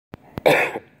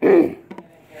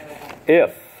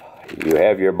If you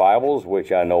have your Bibles,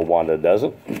 which I know Wanda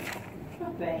doesn't,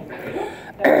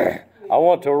 I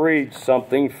want to read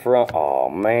something from, oh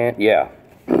man, yeah,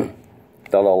 thought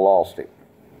I lost it.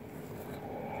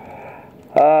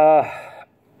 I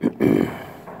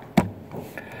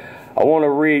want to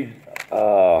read,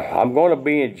 I'm going to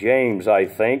be in James, I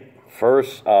think,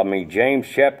 James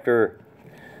chapter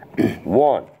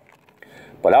 1.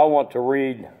 But I want to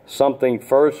read something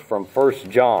first from 1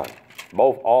 John.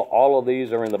 All of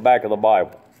these are in the back of the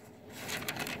Bible.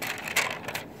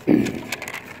 I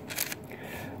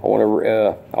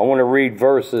want to read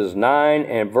verses 9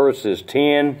 and verses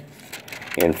 10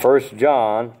 in 1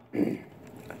 John.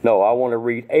 No, I want to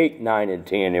read 8, 9, and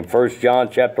 10 in 1 John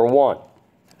chapter 1.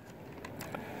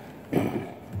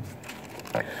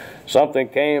 Something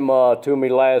came to me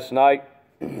last night,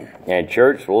 and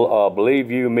church,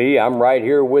 believe you me, I'm right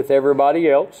here with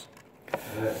everybody else.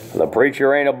 The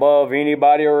preacher ain't above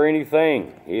anybody or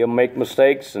anything. He'll make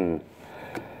mistakes, and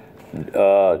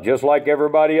just like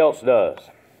everybody else does.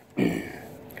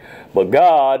 But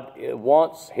God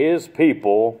wants His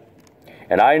people,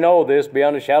 and I know this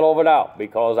beyond a shadow of a doubt,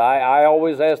 because I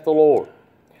always ask the Lord.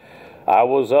 I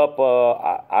was up,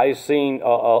 I seen a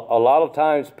lot of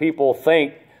times people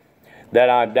think that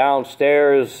I'm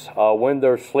downstairs when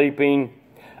they're sleeping,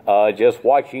 just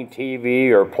watching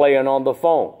TV or playing on the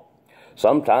phone.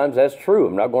 Sometimes that's true,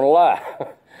 I'm not going to lie.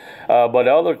 But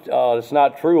it's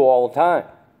not true all the time.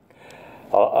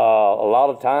 A lot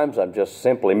of times I'm just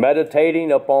simply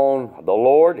meditating upon the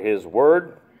Lord, His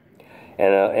Word.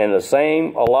 And the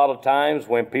same, a lot of times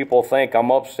when people think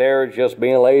I'm upstairs just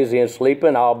being lazy and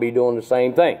sleeping, I'll be doing the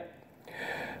same thing.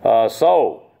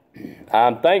 So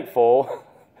I'm thankful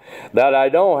that I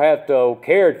don't have to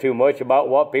care too much about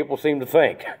what people seem to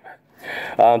think.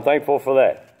 I'm thankful for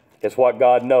that. It's what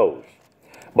God knows.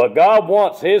 But God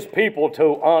wants His people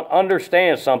to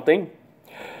understand something.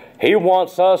 He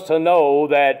wants us to know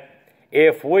that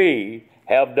if we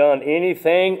have done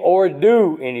anything or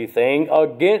do anything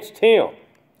against Him,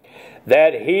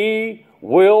 that He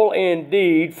will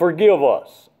indeed forgive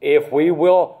us if we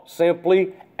will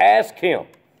simply ask Him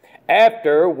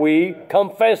after we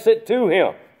confess it to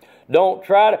Him. Don't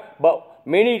try to, but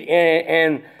many,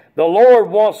 and the Lord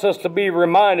wants us to be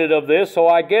reminded of this, so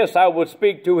I guess I would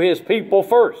speak to His people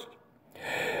first.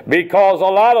 Because a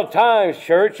lot of times,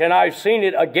 church, and I've seen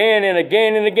it again and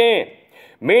again and again,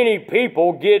 many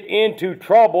people get into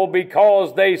trouble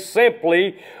because they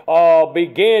simply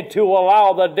begin to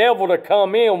allow the devil to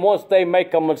come in once they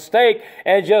make a mistake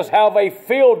and just have a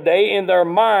field day in their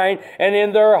mind and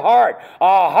in their heart.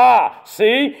 Aha!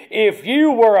 See, if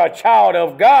you were a child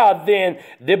of God, then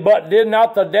did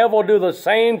not the devil do the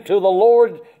same to the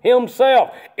Lord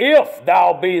Himself? If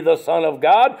thou be the Son of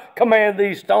God, command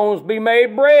these stones be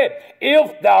made bread.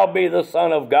 If thou be the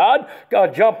Son of God,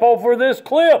 jump over this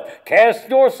cliff, cast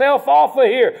yourself off of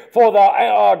here.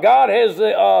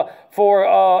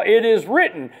 For it is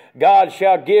written, God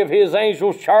shall give His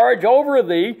angels charge over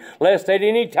thee, lest at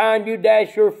any time you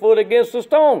dash your foot against a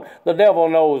stone. The devil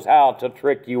knows how to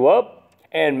trick you up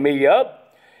and me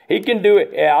up. He can do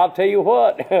it. Yeah, I'll tell you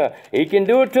what. He can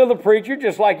do it to the preacher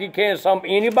just like he can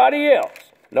anybody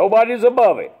else. Nobody's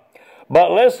above it.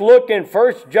 But let's look in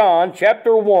 1 John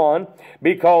chapter 1,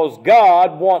 because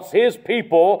God wants His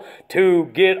people to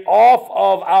get off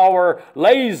of our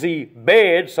lazy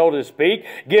bed, so to speak,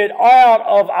 get out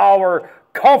of our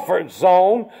comfort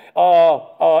zone,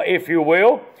 if you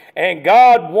will. And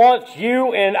God wants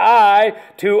you and I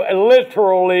to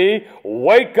literally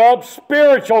wake up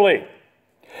spiritually.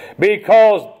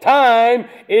 Because time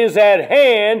is at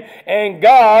hand and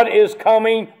God is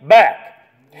coming back.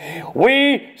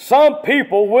 Some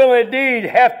people will indeed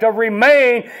have to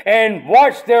remain and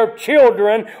watch their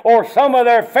children or some of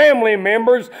their family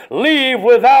members leave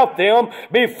without them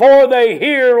before they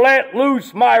hear, let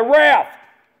loose my wrath.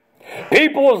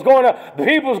 People's going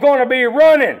to be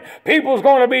running. People's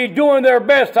going to be doing their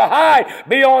best to hide,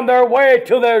 be on their way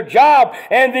to their job,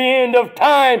 and the end of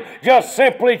time just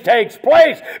simply takes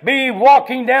place. Be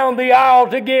walking down the aisle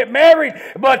to get married,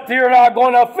 but they're not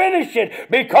going to finish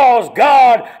it because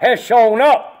God has shown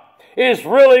up. It's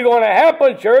really going to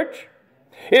happen, church.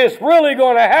 It's really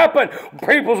going to happen.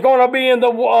 People's going to be in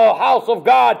the house of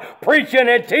God preaching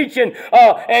and teaching,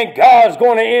 and God's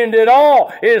going to end it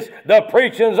all. The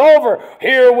preaching's over.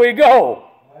 Here we go.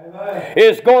 Amen.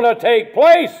 It's going to take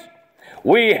place.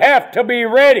 We have to be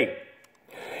ready.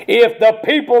 If the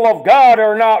people of God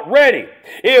are not ready,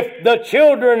 if the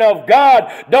children of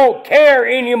God don't care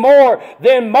anymore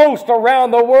than most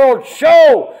around the world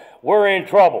show, we're in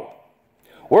trouble.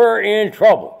 We're in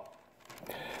trouble.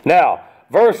 Now,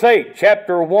 verse 8,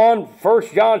 chapter 1, 1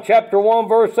 John chapter 1,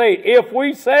 verse 8. If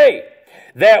we say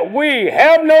that we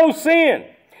have no sin,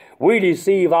 we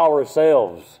deceive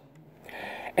ourselves,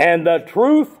 and the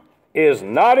truth is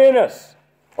not in us.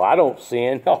 Well, I don't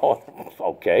sin. Oh,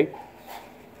 okay.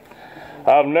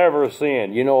 I've never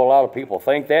sinned. You know, a lot of people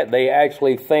think that. They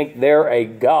actually think they're a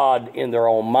God in their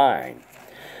own mind.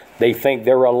 They think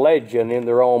they're a legend in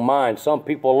their own mind. Some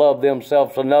people love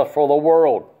themselves enough for the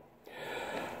world.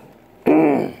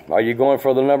 Are you going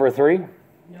for the number 3? No,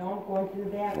 I'm going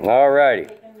through that. All righty.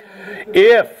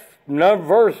 If,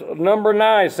 verse number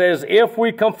 9 says, if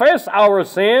we confess our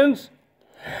sins,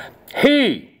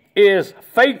 He is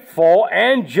faithful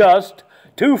and just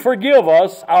to forgive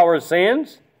us our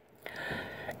sins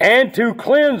and to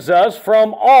cleanse us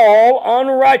from all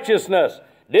unrighteousness.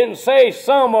 Didn't say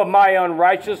some of my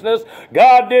unrighteousness.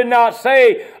 God did not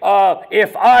say,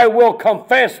 if I will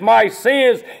confess my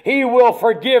sins, He will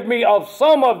forgive me of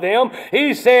some of them.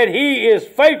 He said He is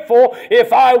faithful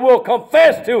if I will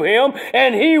confess to Him,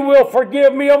 and He will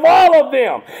forgive me of all of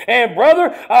them. And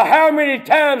brother, how many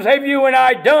times have you and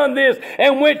I done this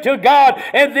and went to God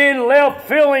and then left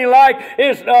feeling like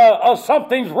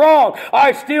something's wrong?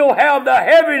 I still have the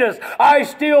heaviness. I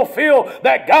still feel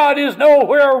that God is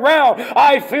nowhere around.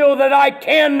 I feel that I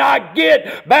cannot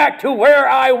get back to where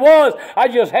I was. I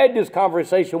just had this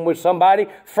conversation with somebody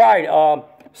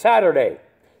Saturday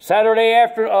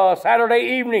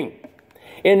evening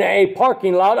in a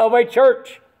parking lot of a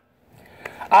church.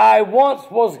 I once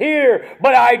was here,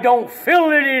 but I don't feel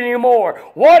it anymore.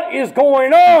 What is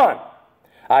going on?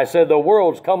 I said, the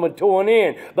world's coming to an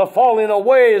end. The falling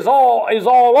away is all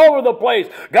over the place.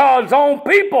 God's own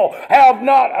people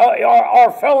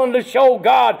are failing to show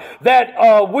God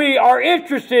that we are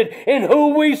interested in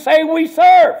who we say we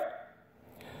serve.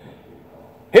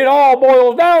 It all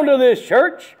boils down to this,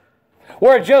 church.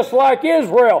 We're just like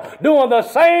Israel, doing the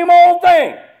same old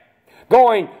thing,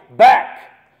 going back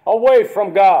away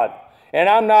from God. And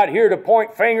I'm not here to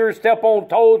point fingers, step on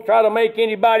toes, try to make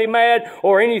anybody mad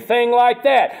or anything like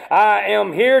that. I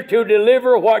am here to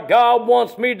deliver what God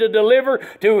wants me to deliver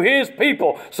to His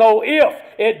people. So if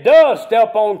it does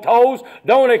step on toes,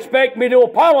 don't expect me to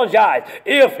apologize.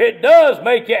 If it does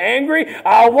make you angry,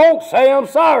 I won't say I'm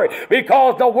sorry,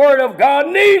 because the Word of God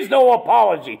needs no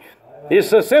apology.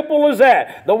 It's as simple as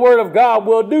that. The Word of God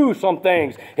will do some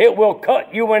things. It will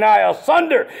cut you and I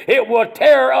asunder. It will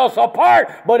tear us apart.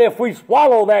 But if we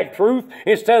swallow that truth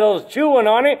instead of chewing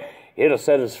on it, it'll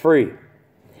set us free.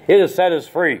 It'll set us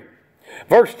free.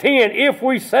 Verse 10, if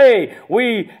we say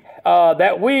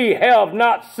that we have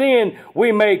not sinned,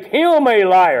 we make Him a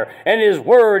liar, and His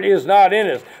Word is not in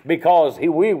us, because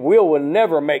we will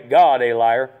never make God a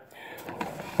liar.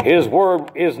 His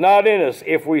Word is not in us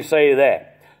if we say that.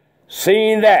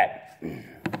 Seeing that,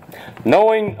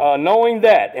 knowing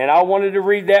that, and I wanted to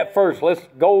read that first. Let's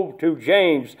go to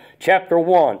James chapter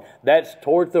 1. That's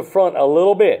toward the front a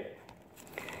little bit.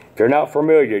 If you're not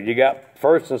familiar, you got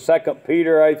 1st and 2nd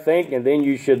Peter, I think, and then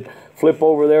you should flip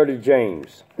over there to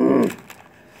James.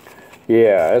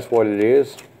 Yeah, that's what it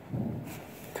is.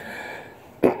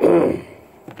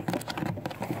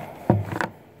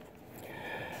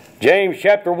 James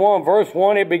chapter 1, verse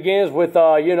 1, it begins with,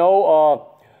 count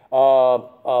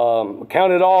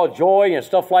it all joy and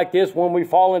stuff like this when we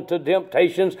fall into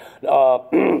temptations,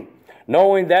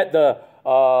 knowing that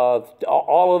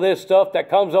all of this stuff that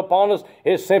comes upon us,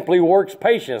 it simply works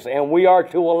patience, and we are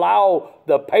to allow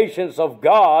the patience of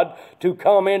God to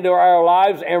come into our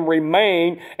lives and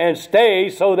remain and stay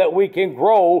so that we can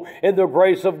grow in the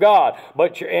grace of God.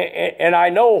 And I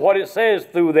know what it says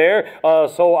through there,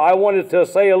 so I wanted to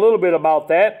say a little bit about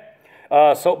that.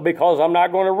 Because I'm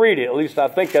not going to read it. At least I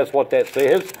think that's what that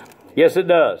says. Yes, it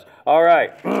does. All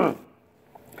right.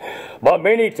 But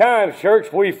many times,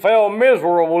 church, we fail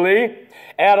miserably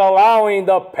at allowing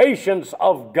the patience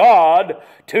of God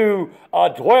to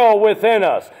dwell within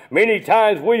us. Many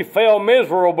times we fail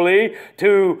miserably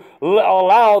to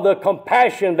allow the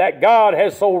compassion that God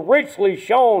has so richly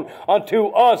shown unto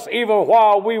us even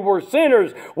while we were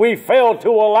sinners. We fail to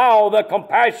allow the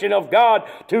compassion of God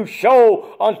to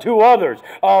show unto others.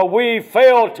 We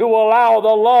fail to allow the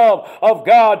love of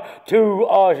God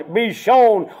to be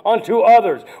shown unto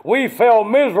others. We fail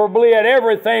miserably at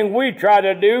everything we try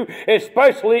to do,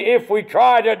 especially if we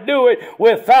try to do it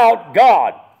without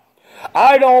God.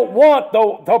 I don't want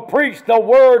to preach the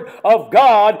Word of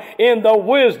God in the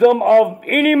wisdom of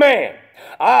any man.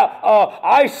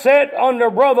 I sat under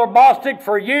Brother Bostic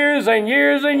for years and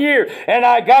years and years, and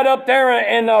I got up there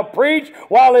and preached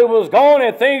while he was gone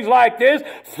and things like this.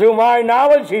 To my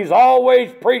knowledge, he's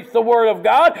always preached the Word of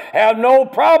God. Have no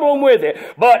problem with it.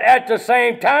 But at the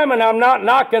same time, and I'm not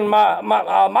knocking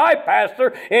my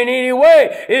pastor in any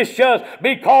way, it's just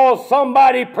because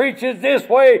somebody preaches this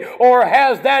way or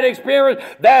has that experience,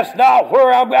 that's not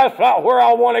where I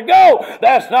want to go.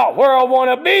 That's not where I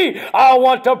want to be. I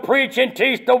want to preach and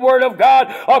teach the Word of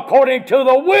God according to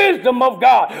the wisdom of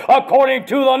God, according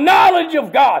to the knowledge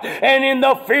of God, and in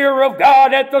the fear of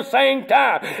God at the same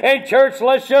time. And church,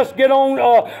 let's just get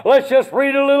on, let's just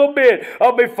read a little bit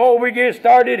before we get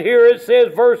started here. It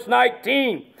says, verse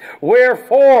 19,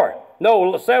 wherefore,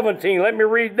 no, 17, let me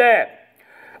read that.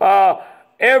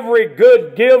 Every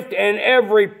good gift and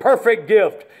every perfect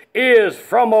gift is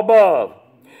from above,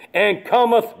 and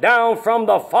cometh down from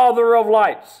the Father of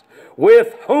lights,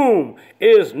 with whom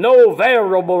is no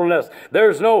variableness.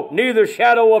 There's neither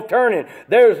shadow of turning.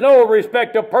 There's no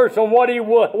respect of person. What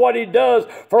he does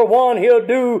for one, he'll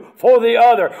do for the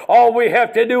other. All we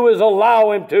have to do is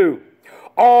allow him to.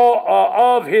 All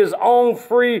of his own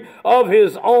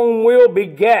will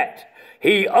begat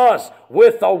he us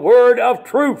with the word of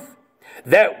truth,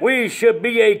 that we should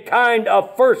be a kind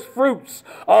of first fruits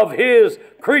of his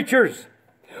creatures.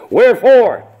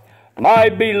 Wherefore, my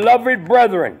beloved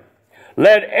brethren,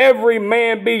 let every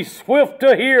man be swift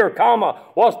to hear,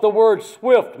 what's the word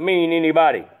swift mean,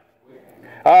 anybody?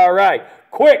 All right.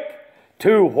 Quick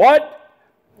to what?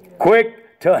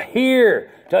 Quick to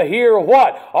hear. To hear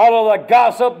what? All of the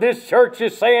gossip this church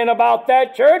is saying about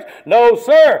that church? No,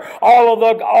 sir. All of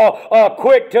the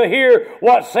quick to hear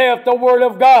what saith the Word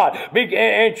of God.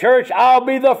 And church, I'll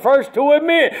be the first to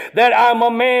admit that I'm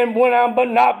a man when I'm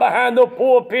not behind the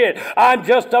pulpit. I'm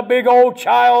just a big old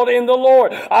child in the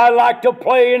Lord. I like to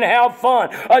play and have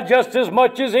fun just as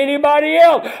much as anybody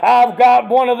else. I've got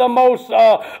one of the most,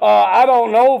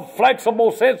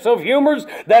 flexible sense of humors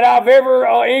that I've ever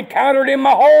encountered in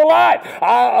my whole life.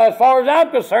 As far as I'm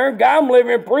concerned, I'm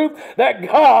living proof that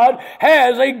God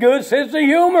has a good sense of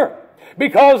humor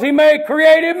because He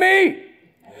created me.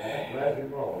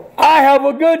 I have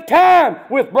a good time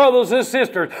with brothers and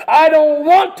sisters. I don't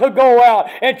want to go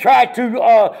out and try to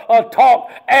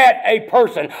talk at a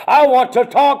person. I want to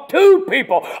talk to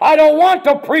people. I don't want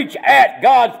to preach at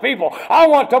God's people. I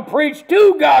want to preach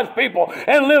to God's people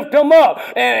and lift them up.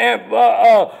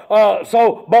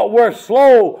 But we're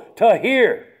slow to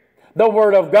hear the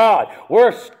Word of God.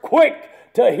 We're quick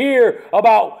to hear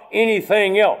about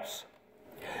anything else.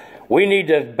 We need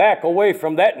to back away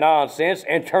from that nonsense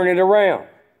and turn it around.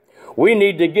 We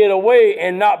need to get away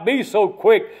and not be so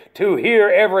quick to hear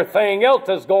everything else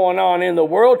that's going on in the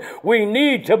world. We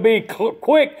need to be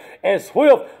quick and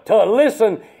swift to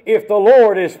listen if the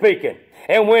Lord is speaking.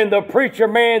 And when the preacher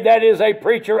man that is a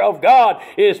preacher of God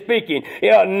is speaking,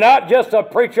 not just a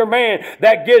preacher man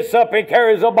that gets up and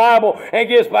carries a Bible and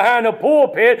gets behind the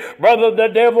pulpit, brother, the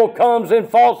devil comes in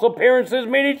false appearances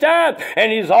many times,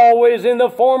 and he's always in the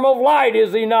form of light,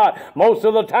 is he not? Most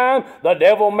of the time, the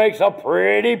devil makes a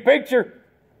pretty picture.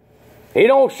 He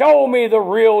don't show me the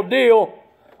real deal.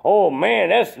 Oh man,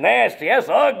 that's nasty, that's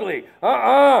ugly.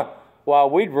 Well,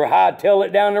 we'd hightail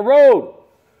it down the road.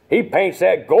 He paints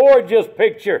that gorgeous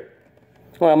picture.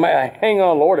 Well, hang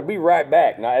on, Lord, I'll be right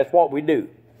back. Now, that's what we do.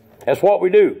 That's what we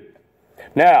do.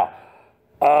 Now,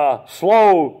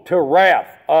 slow to wrath.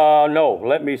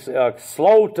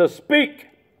 Slow to speak.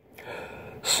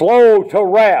 Slow to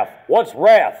wrath. What's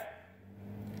wrath?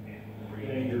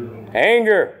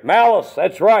 Anger. Malice.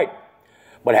 That's right.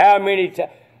 But how many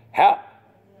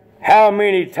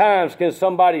times can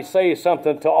somebody say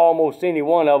something to almost any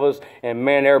one of us and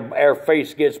man, our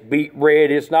face gets beat red?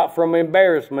 It's not from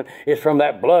embarrassment. It's from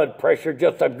that blood pressure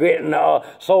just getting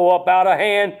so up out of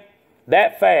hand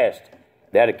that fast.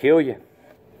 That'll kill you.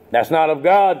 That's not of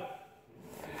God.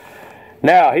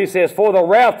 Now, he says, for the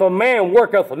wrath of man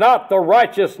worketh not the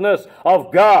righteousness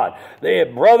of God.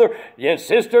 Brother and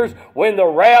sisters, when the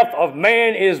wrath of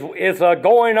man is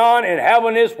going on and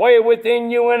having its way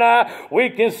within you and I, we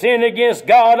can sin against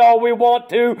God all we want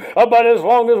to, but as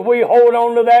long as we hold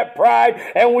on to that pride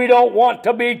and we don't want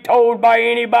to be told by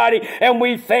anybody and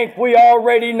we think we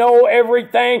already know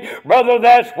everything, brother,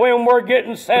 that's when we're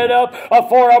getting set up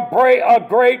for a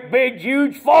great big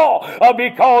huge fall,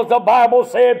 because the Bible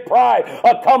said pride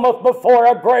cometh before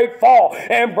a great fall.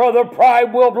 And brother,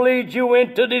 pride will lead you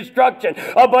into destruction.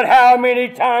 But how many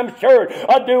times, church,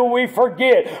 do we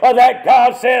forget that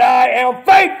God said, I am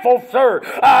faithful, sir,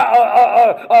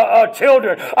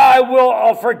 children. I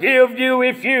will forgive you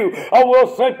if you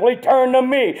will simply turn to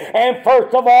me and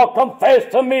first of all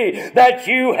confess to me that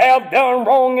you have done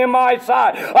wrong in my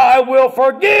sight. I will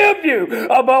forgive you.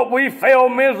 But we fail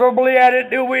miserably at it,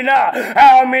 do we not?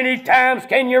 How many times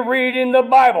can you read in the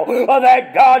Bible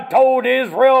that God told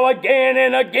Israel again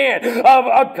and again,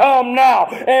 come now,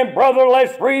 and brother,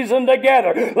 let's reason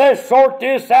together. Let's sort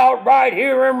this out right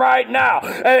here and right now.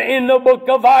 In the book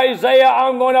of Isaiah,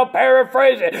 I'm going to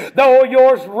paraphrase it. Though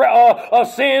your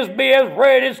sins be as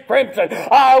red as crimson,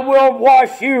 I will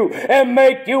wash you and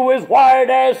make you as white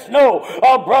as snow.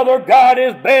 Brother, God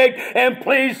has begged and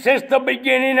pleased since the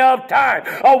beginning of time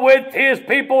with his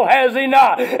people, has he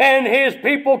not? And his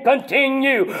people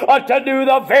continue to do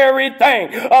the very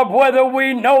thing, whether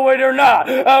we know it or not.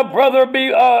 Brother, be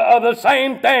the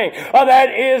same thing that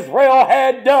Israel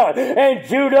had done. And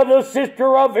Judah, the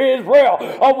sister of Israel,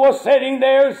 was sitting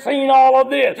there, seen all of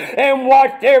this, and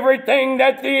watched everything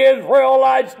that the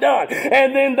Israelites done.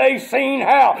 And then they seen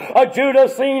how, Judah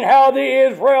seen how the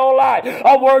Israelites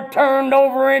were turned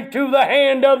over into the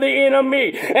hand of the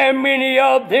enemy, and many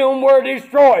of them were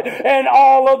destroyed, and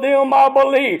all of them, I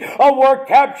believe, were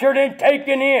captured and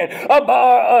taken in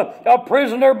a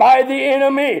prisoner by the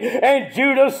enemy. And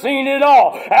Judah seen it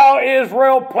all, how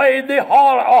Israel played the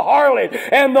harlot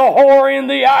and the whore in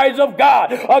the eyes of God,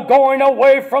 going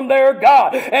away from their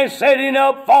God and setting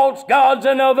up false gods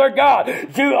and other gods.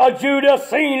 Judah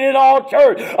seen it all,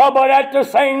 church, but at the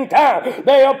same time,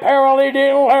 they apparently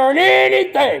didn't learn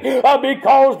anything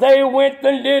because they went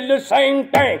and did the same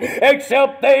thing,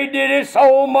 except they did it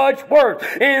so much worse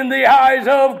in the eyes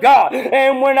of God.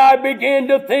 And when I begin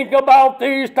to think about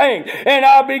these things, and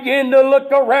I begin to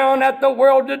look around at the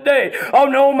world today,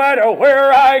 no matter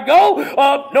where I go,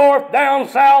 up north, down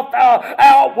south,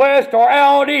 out west, or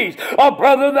out east,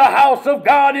 brother, the house of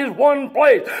God is one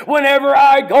place. Whenever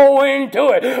I go into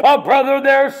it, brother,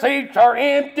 their seats are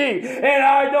empty, and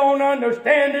I don't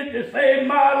understand it to save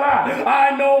my life.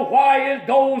 I know why it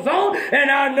goes on,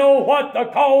 and I know what the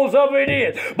cause of it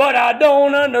is, but I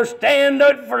don't understand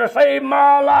it for to save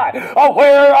my life.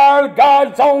 Where are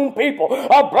God's own people?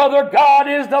 Brother, God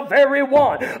is the very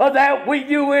one that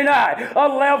you and I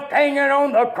left hanging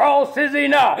on the cross, is he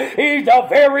not? He's the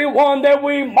very one that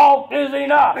we mocked, is he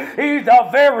not? He's the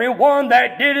very one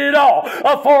that did it all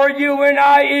for you and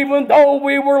I, even though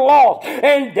we were lost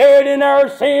and dead in our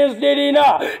sins, did he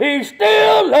not? He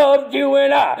still loved you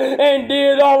and I and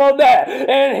did all of that.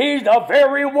 And he's the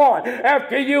very one,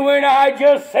 after you and I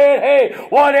just said, hey,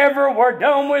 whatever, we're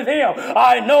done with him.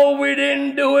 I know we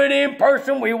didn't do it in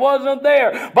person, we wasn't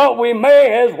there, but we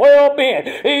may as well been.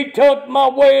 He took my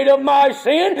weight of my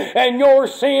sin and your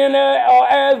sin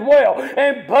as well,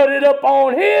 and put it up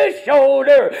on his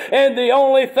shoulder. And the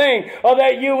only thing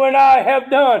that you and I have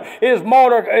done is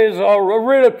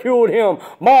ridiculed him,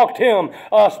 mocked him,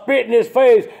 spit in his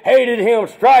face, hated him,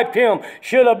 striped him.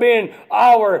 Should have been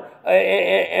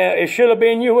it should have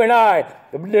been you and I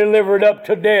delivered up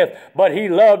to death, but he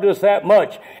loved us that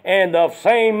much. And the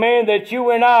same man that you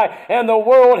and I and the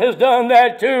world has done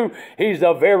that to, he's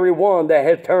the very one that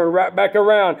has turned right back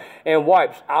around and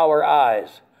wipes our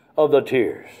eyes of the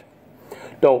tears.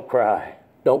 Don't cry.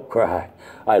 Don't cry.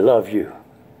 I love you.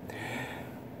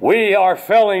 We are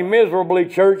failing miserably,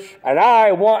 church, and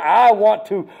I want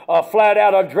to flat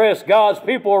out address God's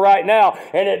people right now,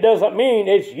 and it doesn't mean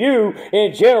it's you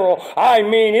in general. I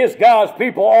mean it's God's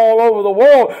people all over the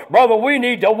world. Brother, we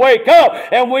need to wake up,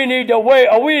 and we need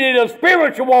a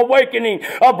spiritual awakening.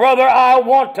 Brother, I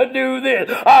want to do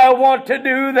this. I want to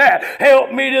do that.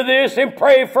 Help me to this and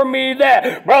pray for me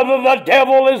that. Brother, the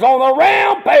devil is on the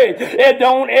rampage. It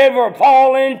don't ever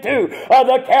fall into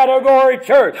the category,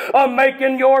 church, of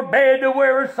making your bed to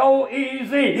where it's so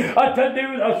easy to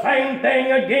do the same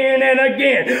thing again and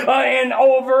again and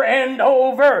over and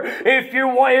over. If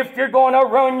you're going to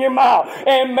run your mouth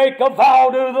and make a vow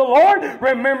to the Lord,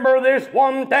 remember this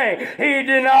one thing: he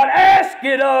did not ask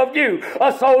it of you,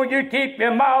 so you keep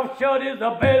your mouth shut is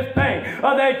the best thing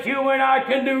that you and I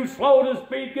can do. Slow to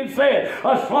speak and say it,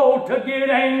 slow to get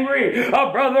angry.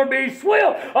 Brother, be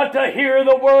swift to hear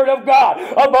the word of God.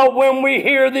 But when we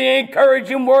hear the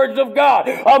encouraging words of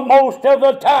God, most of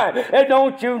the time. And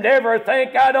don't you never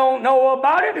think I don't know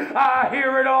about it. I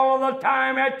hear it all the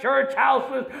time at church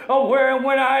houses where and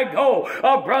when I go.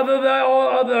 Brother,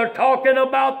 they're talking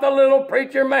about the little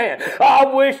preacher man. I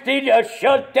wish he'd just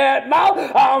shut that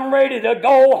mouth. I'm ready to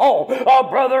go home.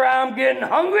 Brother, I'm getting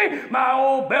hungry. My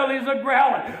old belly's a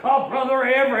growling. Brother,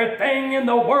 everything in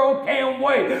the world can't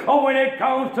wait. When it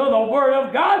comes to the Word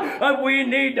of God, we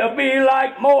need to be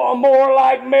like more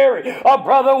like Mary.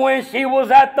 Brother, when she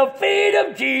was at the feet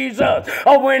of Jesus,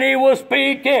 when he was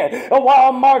speaking,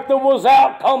 while Martha was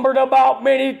outcumbered about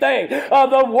many things.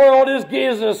 The world is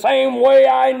the same way,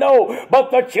 I know,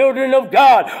 but the children of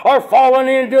God are falling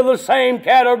into the same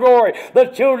category. The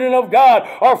children of God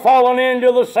are falling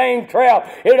into the same trap.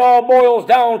 It all boils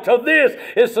down to this.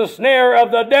 It's the snare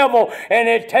of the devil, and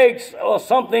it takes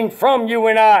something from you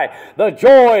and I, the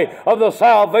joy of the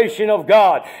salvation of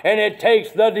God, and it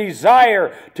takes the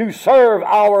desire to serve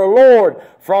our Lord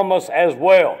from us as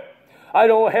well. I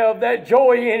don't have that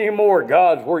joy anymore.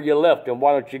 God's where you left him.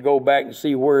 Why don't you go back and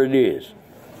see where it is?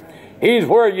 He's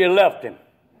where you left him.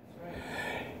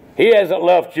 He hasn't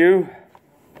left you.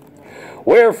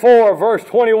 Wherefore, verse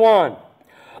 21,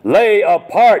 lay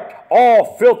apart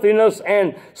all filthiness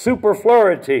and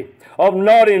superfluity of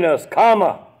naughtiness,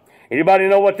 comma. Anybody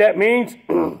know what that means?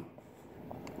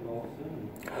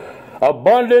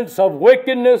 Abundance of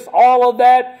wickedness, all of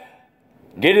that,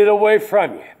 get it away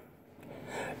from you.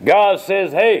 God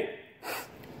says, hey,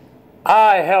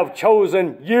 I have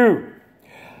chosen you.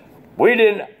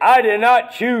 I did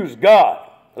not choose God.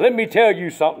 Let me tell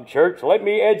you something, church. Let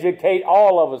me educate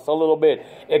all of us a little bit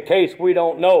in case we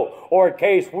don't know or in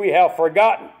case we have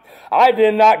forgotten. I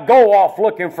did not go off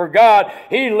looking for God.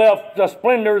 He left the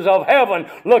splendors of heaven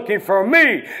looking for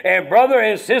me. And brother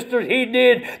and sisters, he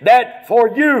did that for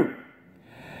you.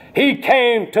 He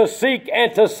came to seek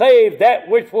and to save that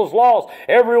which was lost.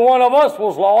 Every one of us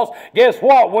was lost. Guess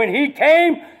what? When he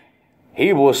came,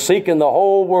 he was seeking the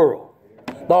whole world.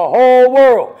 The whole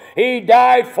world. He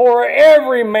died for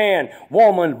every man,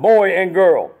 woman, boy, and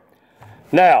girl.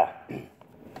 Now,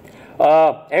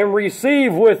 and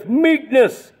receive with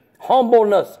meekness,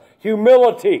 humbleness,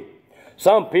 humility.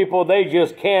 Some people, they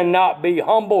just cannot be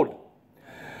humbled.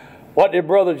 What did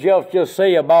Brother Jeff just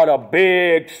say about a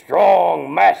big,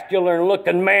 strong,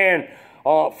 masculine-looking man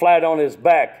flat on his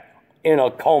back in a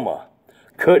coma?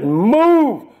 Couldn't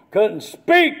move, couldn't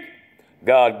speak.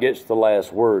 God gets the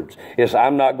last words.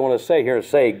 I'm not going to sit here and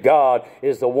say God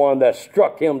is the one that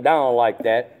struck him down like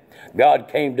that. God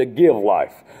came to give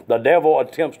life. The devil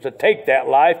attempts to take that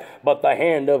life, but the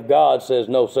hand of God says,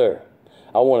 no, sir.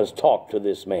 I want to talk to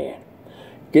this man.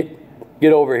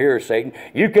 Get over here, Satan.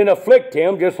 You can afflict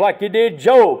him just like you did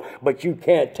Job, but you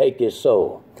can't take his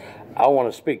soul. I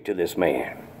want to speak to this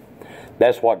man.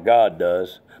 That's what God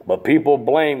does. But people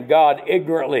blame God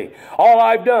ignorantly. All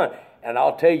I've done, and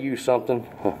I'll tell you something.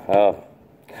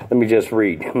 Let me just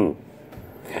read.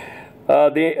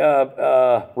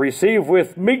 Receive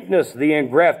with meekness the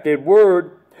engrafted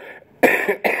word.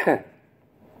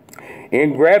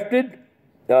 Engrafted,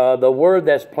 the word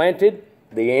that's planted.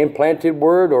 The implanted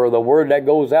word or the word that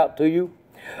goes out to you,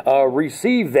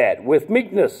 receive that with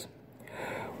meekness.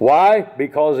 Why?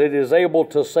 Because it is able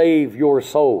to save your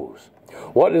souls.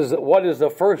 What is the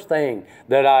first thing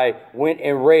that I went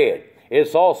and read?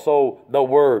 It's also the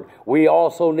Word. We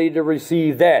also need to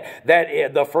receive that.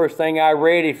 The first thing I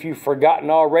read, if you've forgotten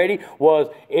already, was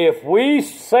if we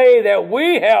say that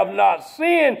we have not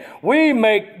sinned, we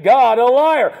make God a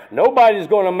liar. Nobody's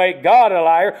going to make God a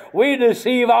liar. We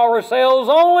deceive ourselves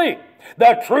only.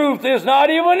 The truth is not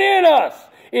even in us.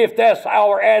 If that's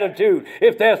our attitude,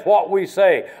 if that's what we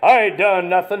say. I ain't done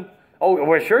nothing. Oh,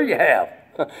 well, sure you have.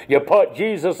 You put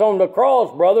Jesus on the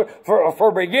cross, brother,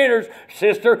 for beginners,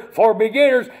 sister, for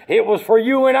beginners. It was for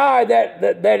you and I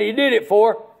that he did it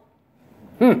for.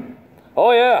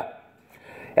 Oh, yeah.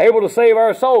 Able to save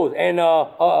our souls. And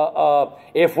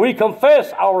if we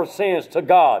confess our sins to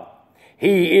God,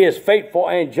 he is faithful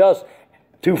and just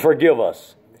to forgive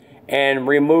us and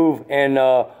remove and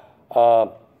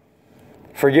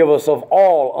forgive us of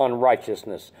all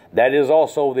unrighteousness. That is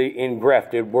also the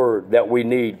engrafted word that we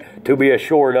need to be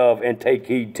assured of and take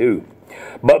heed to.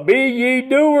 But be ye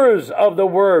doers of the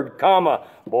word, comma.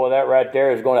 Boy, that right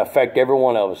there is going to affect every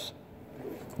one of us.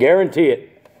 Guarantee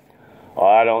it. Oh,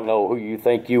 I don't know who you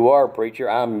think you are, preacher.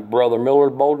 I'm Brother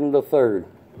Millard Bolden III.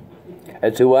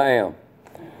 That's who I am.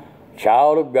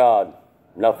 Child of God.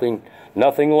 Nothing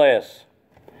less.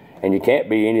 And you can't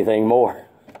be anything more.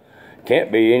 Can't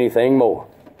be anything more.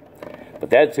 But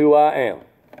that's who I am.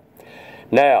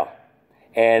 Now,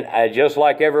 and just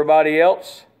like everybody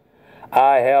else,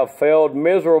 I have failed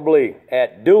miserably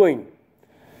at doing.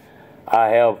 I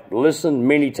have listened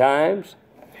many times.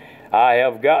 I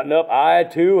have gotten up. I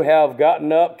too have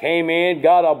gotten up, came in,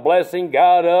 got a blessing,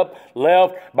 got up,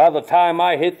 left. By the time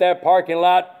I hit that parking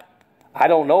lot, I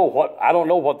don't know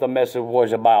what the message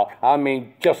was about. I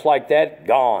mean, just like that,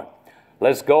 gone.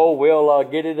 Let's go. We'll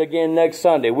get it again next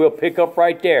Sunday. We'll pick up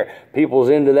right there. People's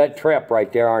into that trap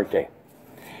right there, aren't they?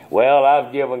 Well,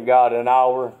 I've given God an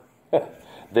hour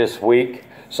this week.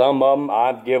 Some of them,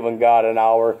 I've given God an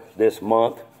hour this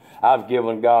month. I've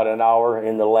given God an hour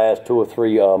in the last 2 or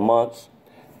 3 months.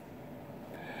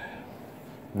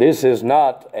 This is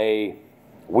not a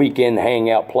weekend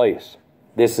hangout place.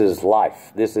 This is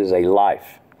life. This is a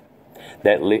life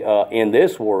that in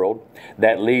this world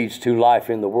that leads to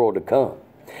life in the world to come.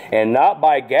 And not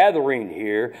by gathering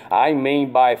here, I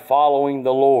mean by following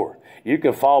the Lord. You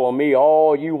can follow me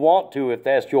all you want to if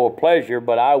that's your pleasure,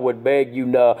 but I would beg you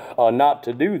not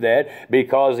to do that,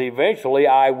 because eventually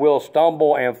I will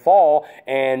stumble and fall,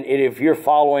 and if you're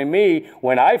following me,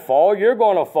 when I fall, you're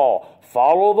going to fall.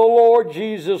 Follow the Lord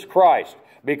Jesus Christ,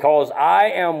 because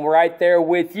I am right there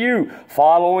with you,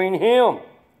 following Him.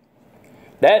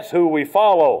 That's who we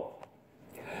follow.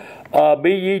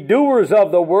 Be ye doers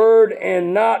of the word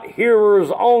and not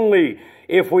hearers only.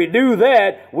 If we do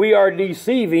that, we are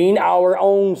deceiving our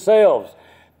own selves.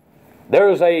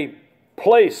 There's a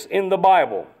place in the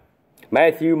Bible,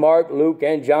 Matthew, Mark, Luke,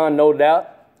 and John, no doubt,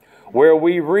 where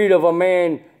we read of a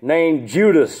man named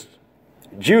Judas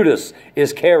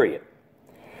Iscariot,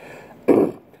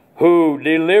 who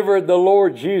delivered the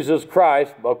Lord Jesus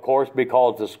Christ, of course,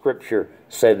 because the Scripture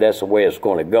said that's the way it's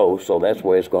going to go, so that's the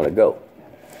way it's going to go.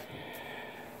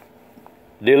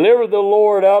 Delivered the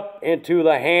Lord up into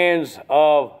the hands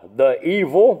of the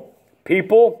evil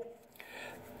people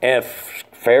and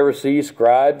Pharisees,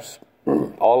 scribes,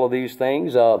 all of these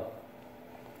things,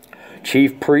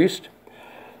 chief priest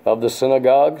of the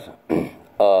synagogues,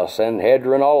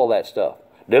 Sanhedrin, all of that stuff.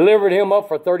 Delivered him up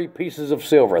for 30 pieces of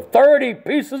silver. 30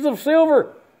 pieces of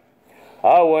silver!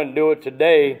 I wouldn't do it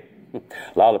today. A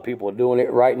lot of people are doing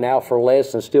it right now for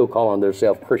less and still calling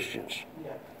themselves Christians.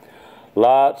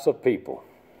 Lots of people.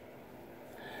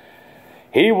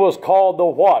 He was called the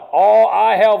what? All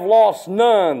I have lost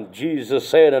none, Jesus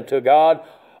said unto God,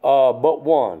 but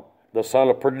one, the son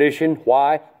of perdition.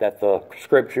 Why? That the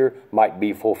Scripture might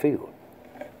be fulfilled.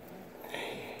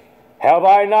 Have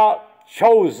I not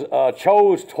chose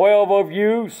 12 of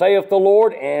you, saith the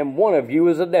Lord, and one of you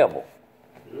is a devil?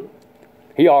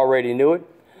 He already knew it.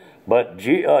 But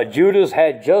Judas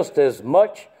had just as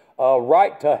much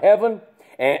right to heaven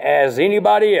as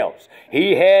anybody else.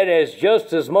 He had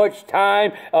just as much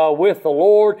time with the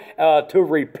Lord to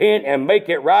repent and make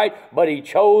it right, but he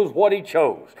chose what he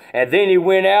chose. And then he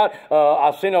went out.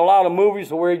 I've seen a lot of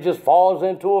movies where he just falls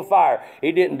into a fire.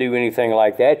 He didn't do anything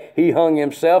like that. He hung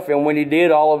himself, and when he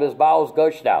did, all of his bowels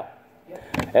gushed out.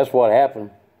 That's what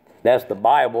happened. That's the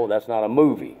Bible. That's not a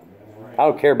movie. I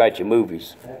don't care about your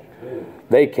movies.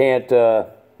 They can't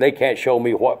show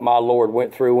me what my Lord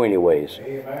went through anyways.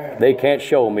 Amen. They can't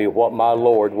show me what my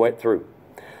Lord went through.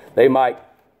 They might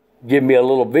give me a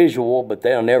little visual, but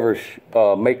they'll never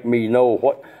make me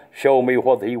show me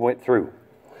what he went through.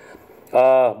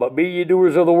 But be ye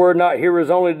doers of the word, not hearers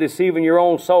only, deceiving your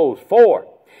own souls. For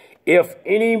if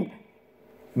any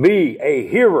be a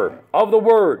hearer of the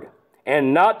word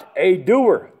and not a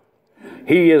doer,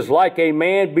 he is like a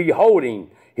man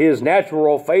beholding his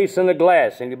natural face in a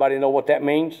glass. Anybody know what that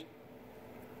means?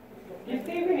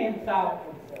 Deceiving himself.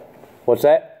 What's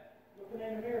that?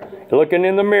 Looking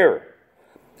in the mirror.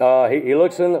 He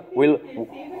looks in the...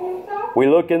 We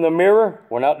look in the mirror.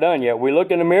 We're not done yet. We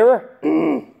look in the mirror.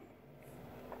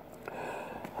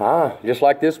 Just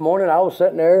like this morning, I was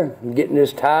sitting there getting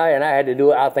this tie, and I had to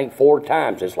do it, I think, 4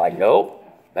 times. It's like, nope,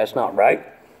 that's not right.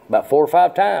 About 4 or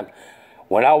 5 times.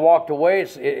 When I walked away,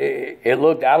 it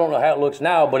looked, I don't know how it looks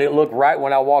now, but it looked right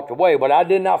when I walked away. But I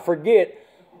did not forget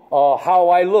how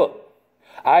I looked.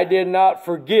 I did not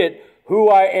forget who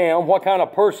I am, what kind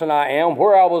of person I am,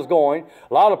 where I was going.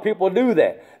 A lot of people do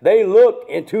that. They look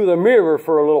into the mirror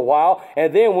for a little while,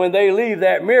 and then when they leave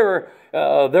that mirror,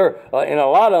 and a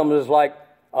lot of them is like,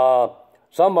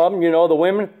 some of them, the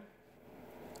women,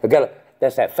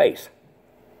 that's that face.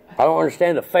 I don't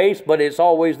understand the face, but it's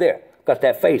always there. Got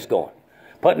that face going.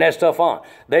 Putting that stuff on.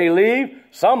 They leave.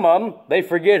 Some of them, they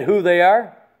forget who they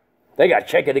are. They got to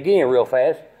check it again real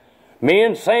fast.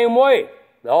 Men, same way.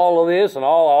 All of this and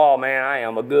oh man, I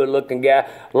am a good-looking guy.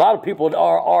 A lot of people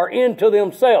are into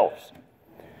themselves.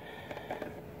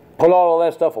 Put all of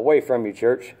that stuff away from you,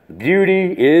 church.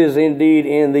 Beauty is indeed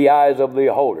in the eyes of the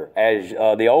beholder. As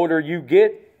the older you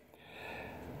get,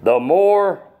 the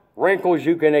more wrinkles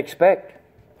you can expect.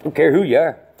 I don't care who you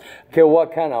are. I don't care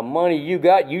what kind of money you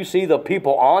got. You see the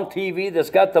people on TV that's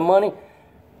got the money,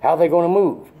 how are they going to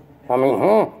move? I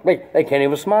mean, they can't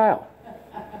even smile.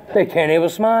 They can't even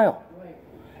smile.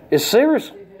 It's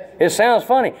serious. It sounds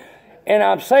funny. And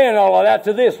I'm saying all of that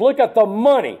to this. Look at the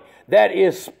money that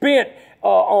is spent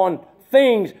on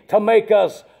things to make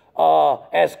us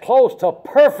as close to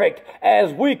perfect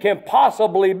as we can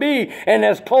possibly be, and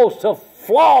as close to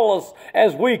flawless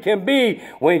as we can be,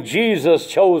 when Jesus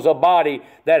chose a body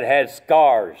that had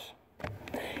scars,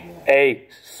 a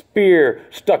spear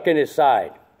stuck in his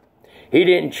side. He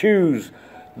didn't choose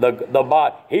the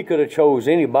body. He could have chose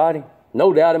anybody.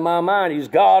 No doubt in my mind, he's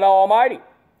God Almighty.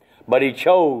 But he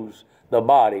chose the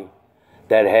body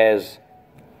that has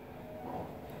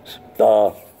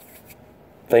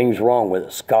things wrong with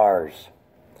it, scars.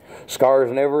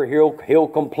 Scars never heal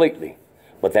completely,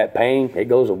 but that pain, it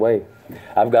goes away.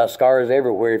 I've got scars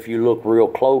everywhere if you look real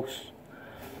close.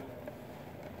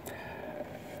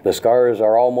 The scars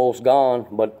are almost gone,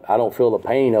 but I don't feel the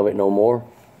pain of it no more.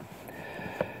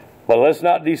 But let's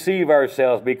not deceive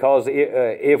ourselves, because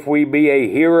if we be a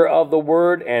hearer of the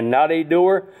word and not a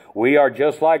doer, we are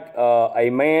just like a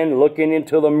man looking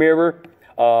into the mirror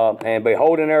and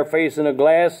beholding our face in a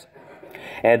glass.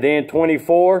 And then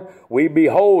 24, we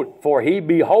behold, for he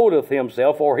beholdeth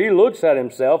himself, or he looks at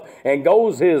himself and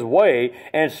goes his way,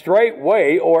 and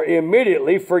straightway or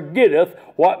immediately forgetteth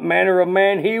what manner of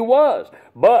man he was.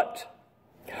 But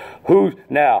who,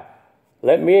 now,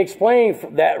 let me explain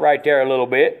that right there a little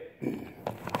bit,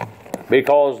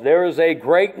 because there is a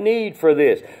great need for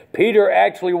this. Peter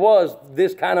actually was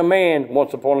this kind of man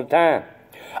once upon a time.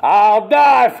 I'll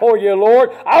die for you,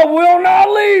 Lord. I will not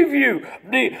leave you.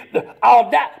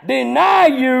 I'll deny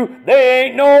you. There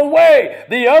ain't no way.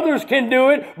 The others can do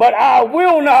it, but I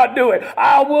will not do it.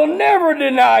 I will never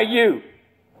deny you.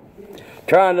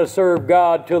 Trying to serve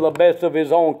God to the best of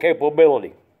his own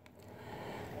capability.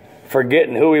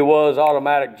 Forgetting who he was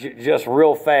automatic, just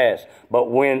real fast. But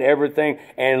when everything,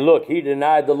 and look, he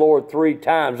denied the Lord 3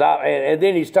 times. And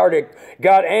then he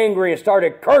got angry and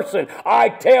started cursing. I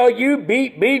tell you,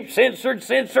 beep, beep,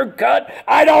 censored, cut.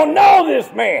 I don't know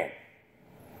this man.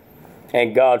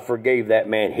 And God forgave that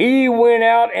man. He went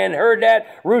out and heard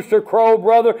that rooster crow,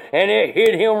 brother, and it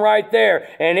hit him right there.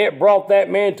 And it brought that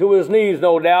man to his knees,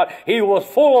 no doubt. He was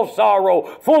full of sorrow,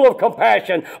 full of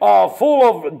compassion, full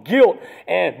of guilt.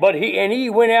 But he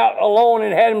went out alone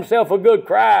and had himself a good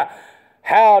cry.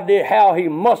 How he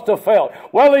must have felt.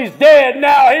 Well, he's dead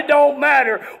now. It don't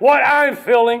matter what I'm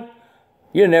feeling.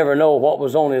 You never know what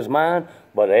was on his mind.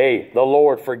 But hey, the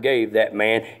Lord forgave that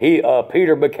man.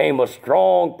 Peter became a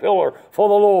strong pillar for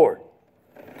the Lord.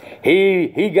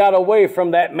 He got away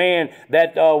from that man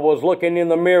that was looking in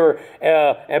the mirror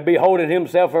and beholding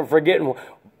himself and forgetting,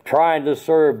 trying to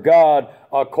serve God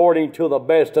according to the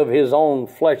best of his own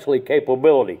fleshly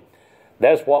capability.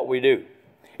 That's what we do.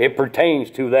 It pertains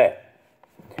to that.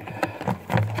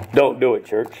 Don't do it,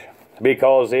 church.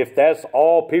 Because if that's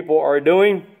all people are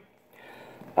doing,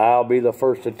 I'll be the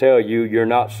first to tell you, you're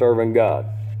not serving God.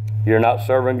 You're not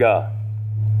serving God.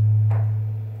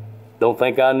 Don't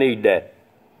think I need that.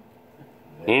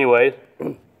 Anyways.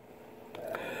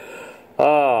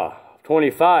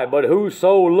 25. But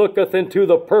whoso looketh into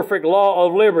the perfect law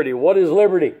of liberty. What is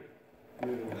liberty?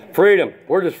 Freedom.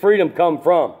 Where does freedom come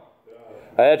from?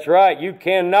 That's right. You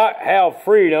cannot have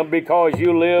freedom because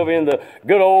you live in the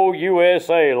good old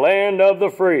USA, land of the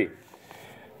free.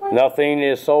 Nothing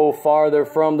is so farther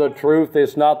from the truth.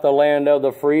 It's not the land of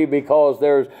the free, because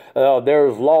there's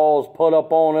laws put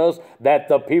upon us that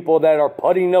the people that are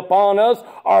putting upon us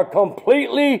are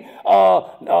completely,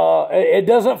 it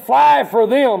doesn't fly for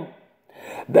them.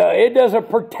 It doesn't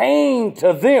pertain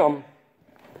to them.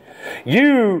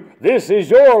 This is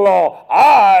your law.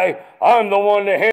 I'm the one that